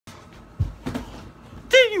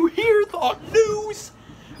hot news!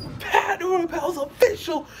 Pat Urabel's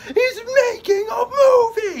official is making a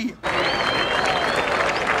movie!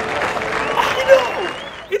 I know!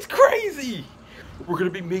 It's crazy! We're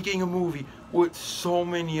gonna be making a movie with so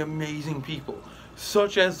many amazing people,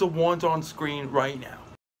 such as the ones on screen right now.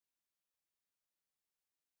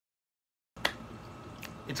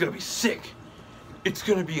 It's gonna be sick. It's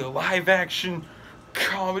gonna be a live action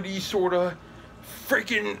comedy sorta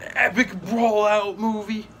freaking epic brawl out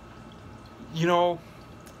movie. You know,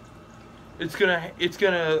 it's gonna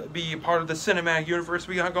be a part of the cinematic universe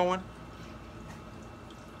we got going.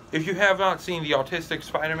 If you have not seen the Autistic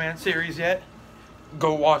Spider-Man series yet,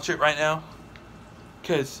 go watch it right now,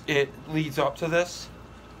 because it leads up to this.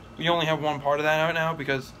 We only have one part of that out now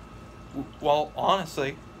because, well,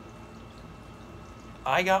 honestly,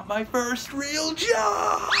 I got my first real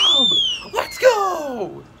job! Let's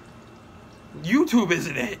go! YouTube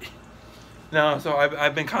isn't it? No, so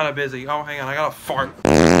I've been kind of busy. Oh, hang on, I gotta fart.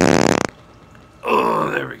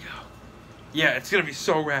 Oh, there we go. Yeah, it's gonna be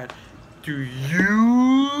so rad. Do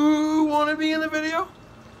you want to be in the video?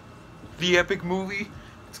 The epic movie.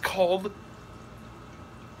 It's called...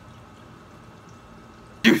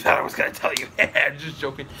 You thought I was gonna tell you. Just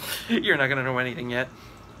joking. You're not gonna know anything yet.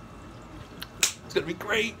 It's gonna be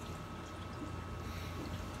great.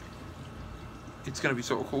 It's gonna be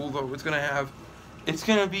so cool though. It's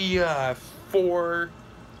gonna be 3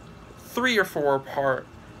 or 4 part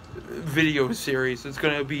video series. It's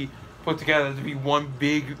gonna be put together to be one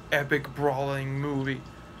big epic brawling movie.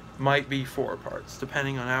 Might be 4 parts,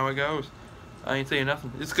 depending on how it goes. I ain't saying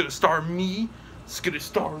nothing. It's gonna star me. It's gonna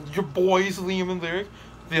star your boys, Liam and Lyric,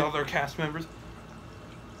 the other cast members.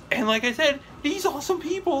 And like I said, these awesome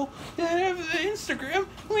people that have the Instagram,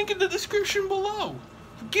 link in the description below.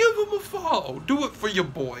 Give them a follow. Do it for your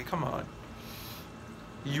boy. Come on.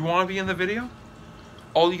 You want to be in the video?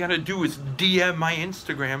 All you gotta do is DM my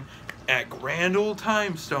Instagram at Grand Old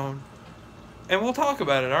Timestone, and we'll talk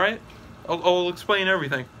about it. All right? I'll explain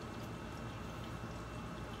everything.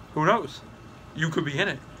 Who knows? You could be in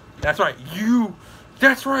it. That's right.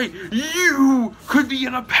 That's right. You could be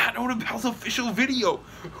in a Pat Urabel's official video.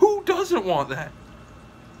 Who doesn't want that?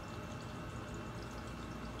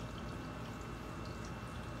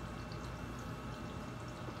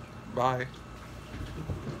 Bye.